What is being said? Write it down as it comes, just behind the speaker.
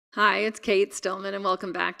Hi, it's Kate Stillman, and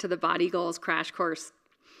welcome back to the Body Goals Crash Course.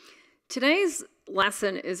 Today's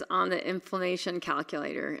lesson is on the inflammation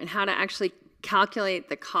calculator and how to actually calculate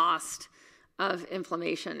the cost of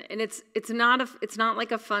inflammation. And it's not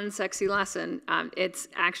like a fun, sexy lesson. It's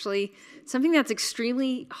actually something that's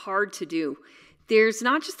extremely hard to do. There's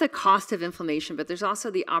not just the cost of inflammation, but there's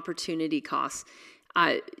also the opportunity costs.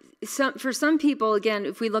 For some people, again,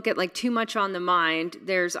 if we look at like too much on the mind,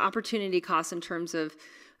 there's opportunity costs in terms of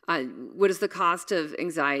what is the cost of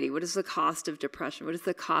anxiety? What is the cost of depression? What is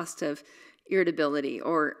the cost of irritability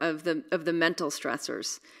or of the mental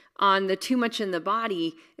stressors? On the too much in the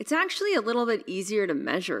body, it's actually a little bit easier to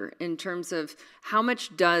measure in terms of how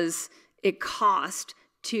much does it cost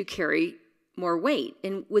to carry more weight.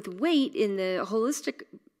 And with weight in the holistic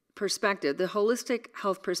perspective, the holistic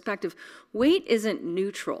health perspective, weight isn't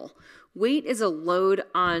neutral. Weight is a load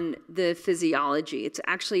on the physiology. It's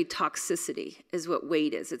actually toxicity is what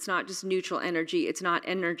weight is. It's not just neutral energy. It's not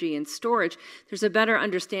energy in storage. There's a better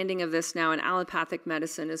understanding of this now in allopathic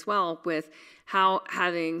medicine as well, with how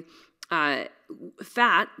having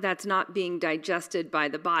fat that's not being digested by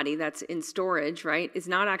the body, that's in storage, right, is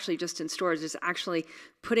not actually just in storage. It's actually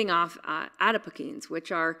putting off adipokines,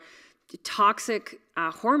 which are toxic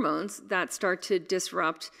hormones that start to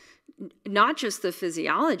disrupt not just the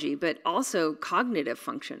physiology, but also cognitive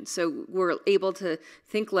function. So we're able to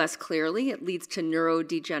think less clearly. It leads to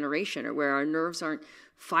neurodegeneration, or where our nerves aren't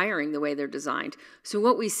firing the way they're designed. So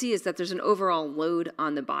what we see is that there's an overall load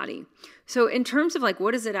on the body. So in terms of like,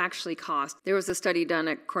 what does it actually cost? There was a study done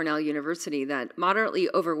at Cornell University that moderately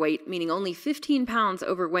overweight, meaning only 15 pounds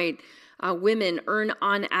overweight, women earn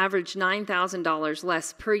on average $9,000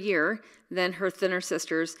 less per year than her thinner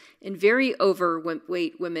sisters, and very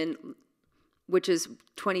overweight women, which is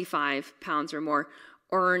 25 pounds or more,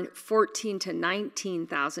 earn $14,000 to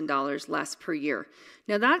 $19,000 less per year.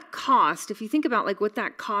 Now that cost, if you think about like what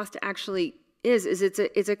that cost actually is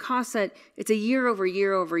it's a cost that it's a year over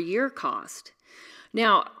year cost.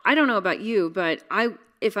 Now, I don't know about you, but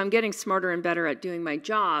if I'm getting smarter and better at doing my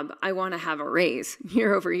job, I want to have a raise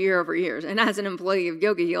year over year. And as an employee of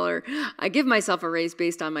Yoga Healer, I give myself a raise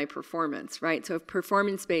based on my performance, right? So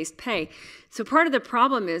performance-based pay. So part of the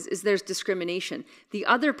problem is there's discrimination. The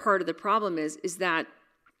other part of the problem is that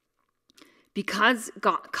because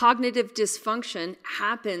cognitive dysfunction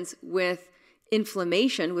happens with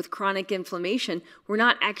inflammation, with chronic inflammation, we're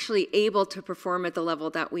not actually able to perform at the level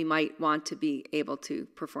that we might want to be able to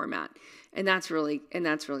perform at. And that's really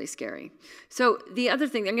scary. So the other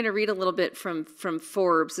thing, I'm going to read a little bit from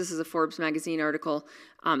Forbes. This is a Forbes magazine article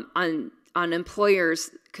on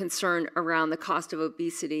employers' concern around the cost of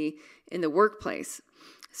obesity in the workplace.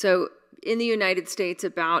 So in the United States,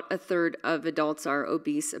 about a third of adults are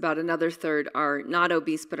obese, about another third are not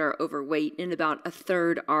obese but are overweight, and about a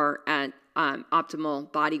third are at optimal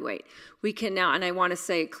body weight. We can now, and I want to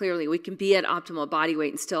say clearly, we can be at optimal body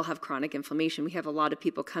weight and still have chronic inflammation. We have a lot of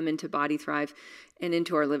people come into Body Thrive and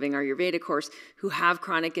into our Living Ayurveda course who have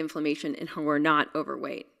chronic inflammation and who are not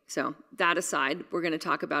overweight. So that aside, we're going to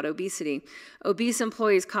talk about obesity. Obese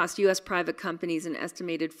employees cost U.S. private companies an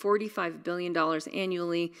estimated $45 billion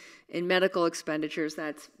annually in medical expenditures.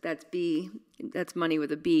 That's money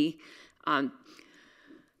with a B.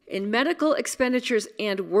 In medical expenditures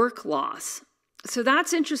and work loss. So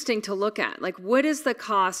that's interesting to look at. Like, what is the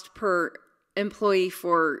cost per employee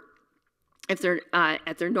for if they're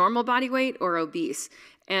at their normal body weight or obese?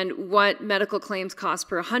 And what medical claims cost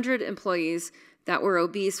per 100 employees that were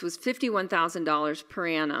obese was $51,000 per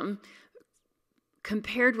annum,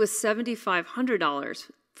 compared with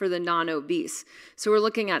 $7,500 for the non-obese. So we're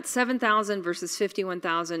looking at $7,000 versus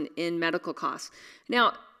 $51,000 in medical costs.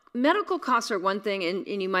 Now, medical costs are one thing,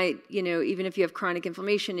 and you might, even if you have chronic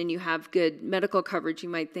inflammation and you have good medical coverage, you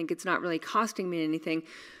might think it's not really costing me anything,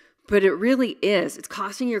 but it really is. It's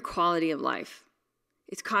costing your quality of life.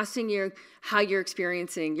 It's costing you how you're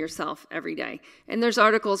experiencing yourself every day. And there's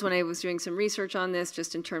articles when I was doing some research on this,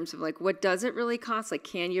 just in terms of like, what does it really cost? Like,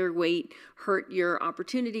 can your weight hurt your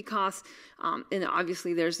opportunity costs? And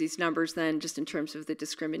obviously there's these numbers then just in terms of the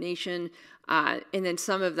discrimination. And then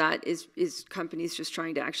some of that is companies just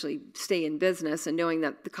trying to actually stay in business and knowing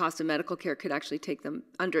that the cost of medical care could actually take them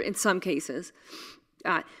under in some cases.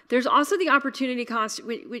 There's also the opportunity cost.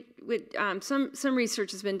 Some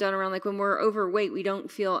research has been done around like when we're overweight, we don't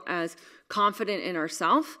feel as confident in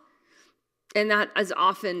ourselves. And that is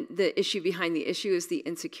often the issue behind the issue is the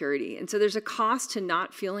insecurity. And so there's a cost to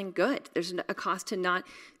not feeling good. There's a cost to not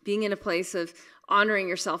being in a place of honoring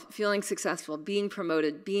yourself, feeling successful, being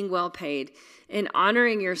promoted, being well paid, and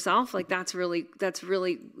honoring yourself. Like that's really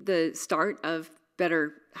the start of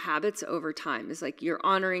better habits over time. Is like you're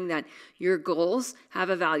honoring that your goals have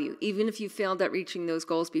a value, even if you failed at reaching those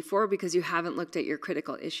goals before because you haven't looked at your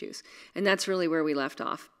critical issues. And that's really where we left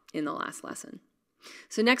off in the last lesson.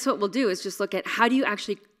 So next what we'll do is just look at how do you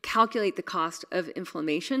actually calculate the cost of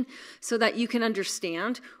inflammation so that you can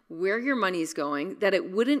understand where your money is going, that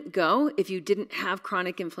it wouldn't go if you didn't have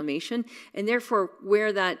chronic inflammation, and therefore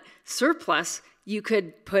where that surplus you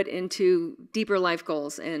could put into deeper life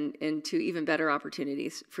goals and into even better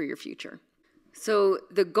opportunities for your future. So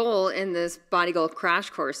the goal in this Body Goal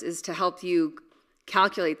crash course is to help you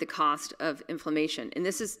calculate the cost of inflammation. And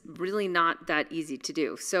this is really not that easy to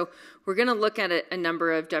do. So we're going to look at a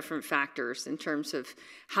number of different factors in terms of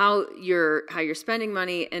how you're spending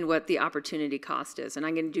money and what the opportunity cost is. And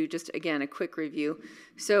I'm going to do just, again, a quick review.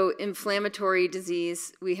 So inflammatory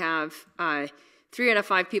disease, we have 3 out of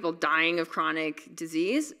 5 people dying of chronic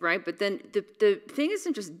disease, right? But then the thing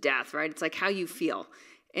isn't just death, right? It's like how you feel.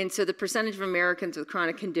 And so the percentage of Americans with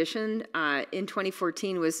chronic condition in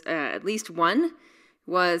 2014 was at least 1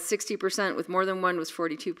 was 60%, with more than 1 was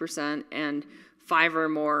 42%, and 5 or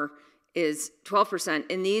more is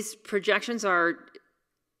 12%. And these projections are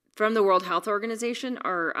from the World Health Organization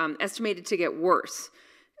are estimated to get worse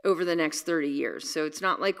over the next 30 years. So it's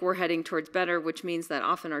not like we're heading towards better, which means that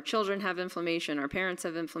often our children have inflammation, our parents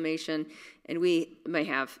have inflammation, and we may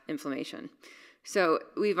have inflammation. So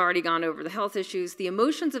we've already gone over the health issues. The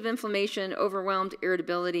emotions of inflammation, overwhelmed,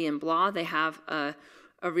 irritability, and blah, they have a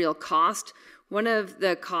real cost. One of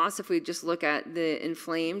the costs, if we just look at the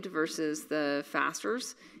inflamed versus the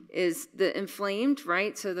fasters, is the inflamed,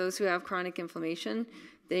 right? So those who have chronic inflammation,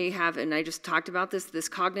 they have, and I just talked about this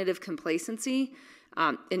cognitive complacency.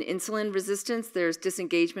 In insulin resistance, there's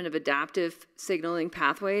disengagement of adaptive signaling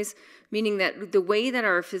pathways, meaning that the way that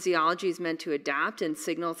our physiology is meant to adapt and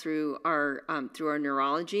signal through our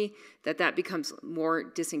neurology, that becomes more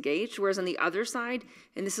disengaged. Whereas on the other side,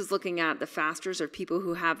 and this is looking at the fasters, or people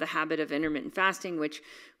who have the habit of intermittent fasting, which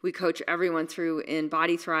we coach everyone through in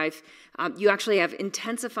Body Thrive, you actually have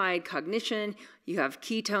intensified cognition, you have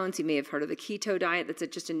ketones, you may have heard of the keto diet, that's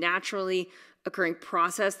just a naturally occurring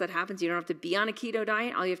process that happens. You don't have to be on a keto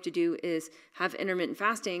diet. All you have to do is have intermittent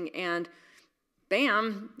fasting, and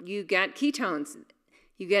bam, you get ketones.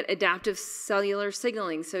 You get adaptive cellular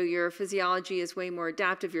signaling. So your physiology is way more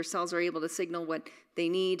adaptive. Your cells are able to signal what they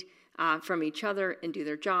need from each other and do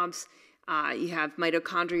their jobs. You have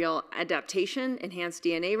mitochondrial adaptation, enhanced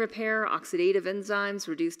DNA repair, oxidative enzymes,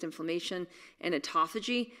 reduced inflammation, and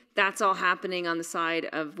autophagy. That's all happening on the side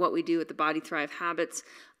of what we do at the Body Thrive Habits.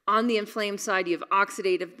 On the inflamed side, you have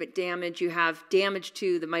oxidative damage. You have damage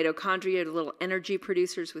to the mitochondria, the little energy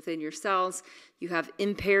producers within your cells. You have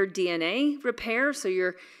impaired DNA repair.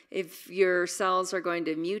 So if your cells are going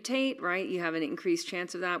to mutate, right, you have an increased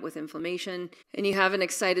chance of that with inflammation. And you have an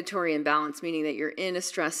excitatory imbalance, meaning that you're in a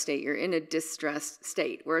stress state, you're in a distressed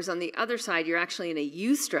state. Whereas on the other side, you're actually in a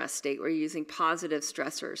eustress state where you're using positive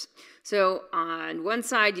stressors. So on one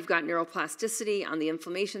side, you've got neuroplasticity. On the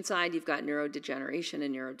inflammation side, you've got neurodegeneration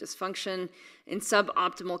and neurodysfunction and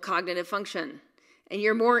suboptimal cognitive function. And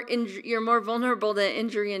you're more vulnerable to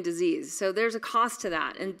injury and disease. So there's a cost to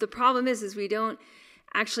that. And the problem is we don't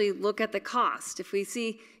actually look at the cost. If we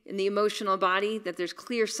see in the emotional body that there's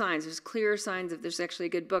clearer signs of, there's actually a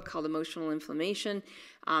good book called Emotional Inflammation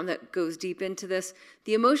that goes deep into this.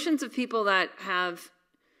 The emotions of people that have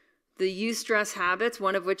the eustress habits,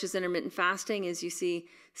 one of which is intermittent fasting, is you see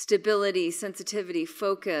stability, sensitivity,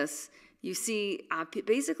 focus. You see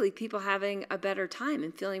basically people having a better time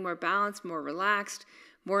and feeling more balanced, more relaxed,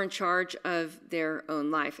 more in charge of their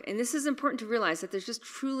own life. And this is important to realize that there's just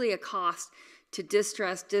truly a cost to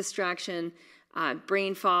distress, distraction,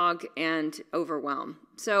 brain fog, and overwhelm.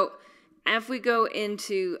 So if we go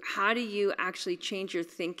into how do you actually change your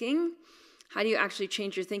thinking, how do you actually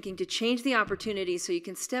change your thinking to change the opportunity so you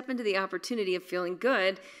can step into the opportunity of feeling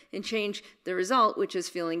good and change the result, which is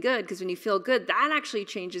feeling good? Because when you feel good, that actually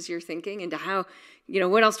changes your thinking into how,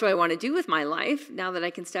 what else do I want to do with my life now that I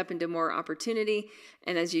can step into more opportunity?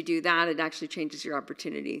 And as you do that, it actually changes your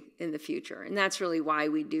opportunity in the future. And that's really why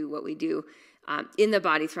we do what we do in the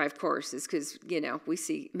Body Thrive course, is because, we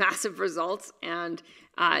see massive results, and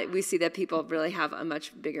we see that people really have a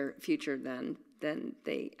much bigger future than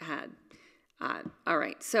they had. All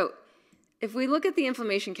right, so if we look at the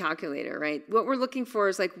inflammation calculator, right, what we're looking for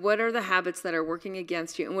is what are the habits that are working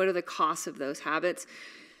against you and what are the costs of those habits?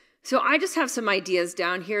 So I just have some ideas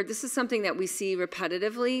down here. This is something that we see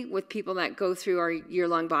repetitively with people that go through our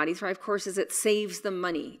year-long Body Thrive courses. It saves them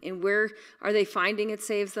money. And where are they finding it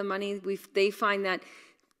saves them money? They find that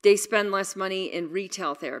they spend less money in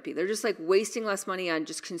retail therapy. They're just like wasting less money on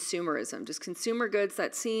just consumerism, just consumer goods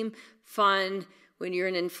that seem fun. When you're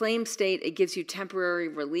in an inflamed state, it gives you temporary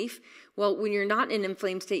relief. Well, when you're not in an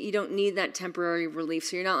inflamed state, you don't need that temporary relief.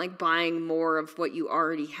 So you're not like buying more of what you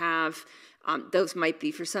already have. Those might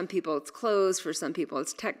be, for some people, it's clothes. For some people,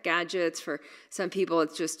 it's tech gadgets. For some people,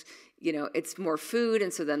 it's just, it's more food.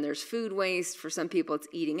 And so then there's food waste. For some people, it's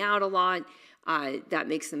eating out a lot. That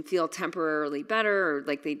makes them feel temporarily better, or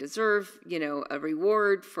like they deserve, a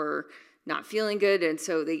reward for not feeling good. And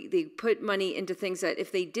so they put money into things that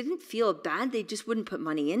if they didn't feel bad, they just wouldn't put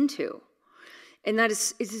money into. And that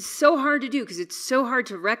is so hard to do because it's so hard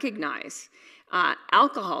to recognize.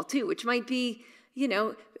 Alcohol too, which might be,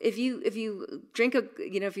 if you drink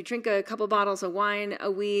a couple bottles of wine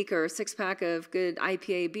a week, or a 6-pack of good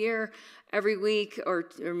IPA beer every week, or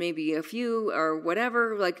maybe a few or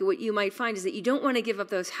whatever, like what you might find is that you don't want to give up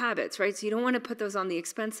those habits, right? So you don't want to put those on the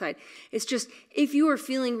expense side. It's just, if you are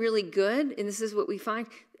feeling really good, and this is what we find,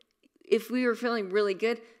 if we were feeling really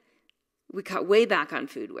good, we cut way back on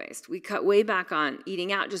food waste. We cut way back on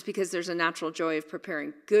eating out, just because there's a natural joy of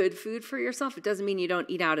preparing good food for yourself. It doesn't mean you don't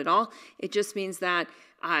eat out at all. It just means that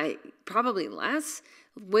probably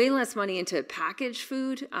way less money into packaged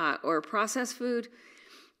food or processed food.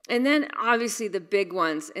 And then obviously the big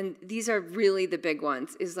ones, and these are really the big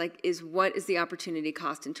ones, is what is the opportunity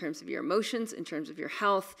cost in terms of your emotions, in terms of your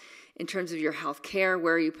health, in terms of your health care?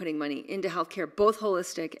 Where are you putting money into health care, both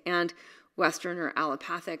holistic and Western or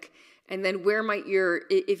allopathic? And then where might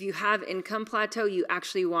if you have income plateau, you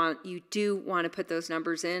do want to put those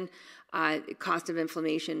numbers in. Cost of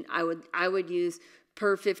inflammation, I would use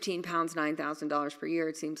per 15 pounds, $9,000 per year.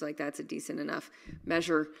 It seems like that's a decent enough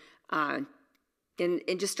measure. And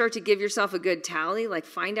just start to give yourself a good tally, like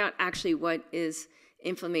find out actually what is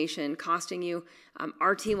inflammation costing you.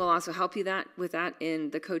 Our team will also help you with that in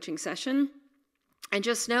the coaching session. And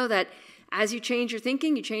just know that as you change your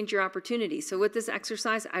thinking, you change your opportunity. So with this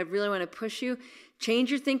exercise, I really want to push you, change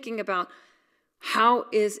your thinking about how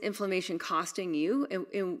is inflammation costing you,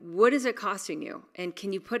 and what is it costing you? And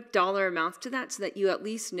can you put dollar amounts to that so that you at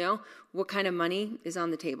least know what kind of money is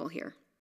on the table here?